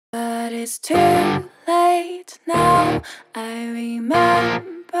But it's too late now. I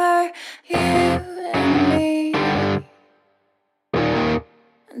remember you and me,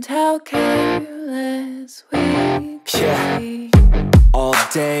 and how careless we could be. All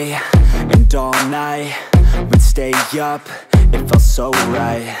day and all night, we'd stay up, it felt so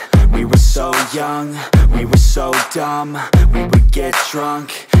right. We were so young, we were so dumb. We would get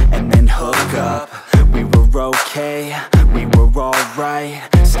drunk and then hook up. We were okay, we were alright,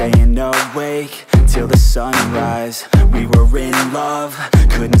 staying awake till the sunrise. We were in love,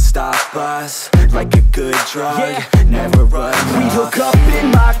 couldn't stop us. Like a good drug, never run off. We'd hook up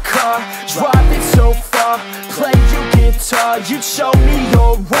in my car, driving so far, play you guitar, you'd show me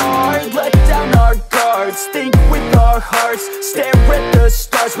your art. Let down our guards, think with our hearts, stare at the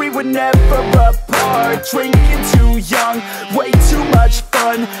stars. We were never apart, drinking too young, way too much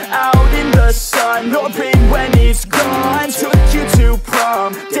fun, out in the sun, hoping when it's gone. Took you to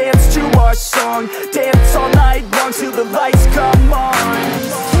prom, dance to our song, dance all night long till the lights come on.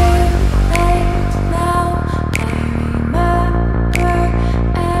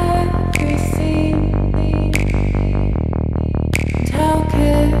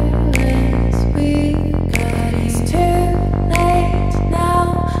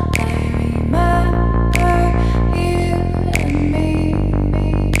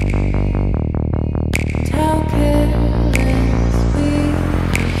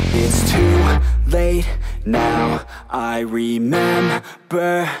 Late now, I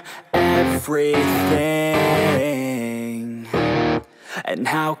remember everything, and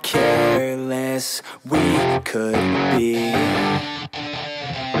how careless we could be,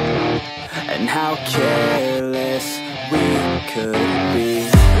 and how careless we could be,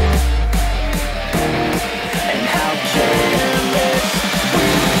 and how careless we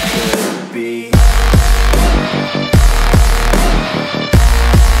could be.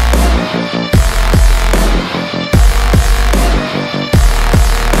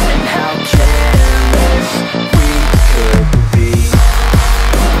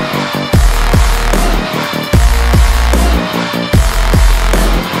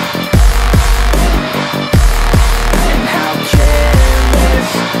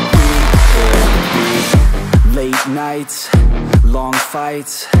 Nights, long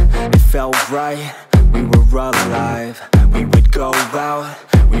fights, it felt right, we were alive. We would go out,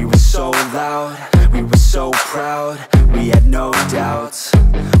 we were so loud, we were so proud, we had no doubts.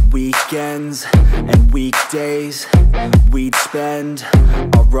 Weekends and weekdays, we'd spend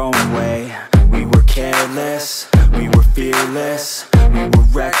our own way. We were careless, we were fearless, we were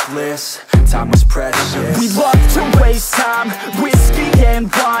reckless, time was precious. We loved to waste time, whiskey and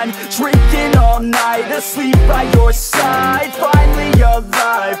wine, drinking all night, asleep by your side. Finally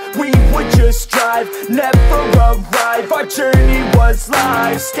alive, we would just drive, never arrive. Our journey was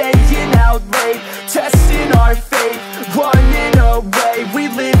live, staying out late, testing our fate, running away. We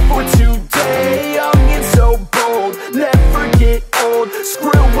live for today, young and so bold, never get old.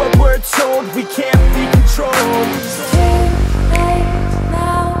 Screw what we're told, we can't be controlled.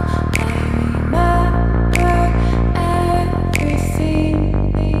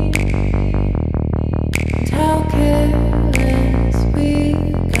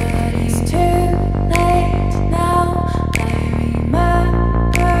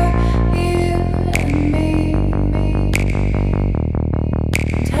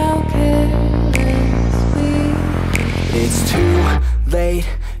 Late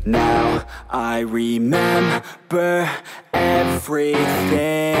now, I remember everything,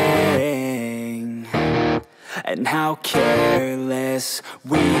 and how careless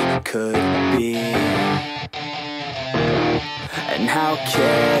we could be, and how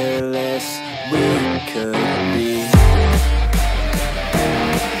careless we could be.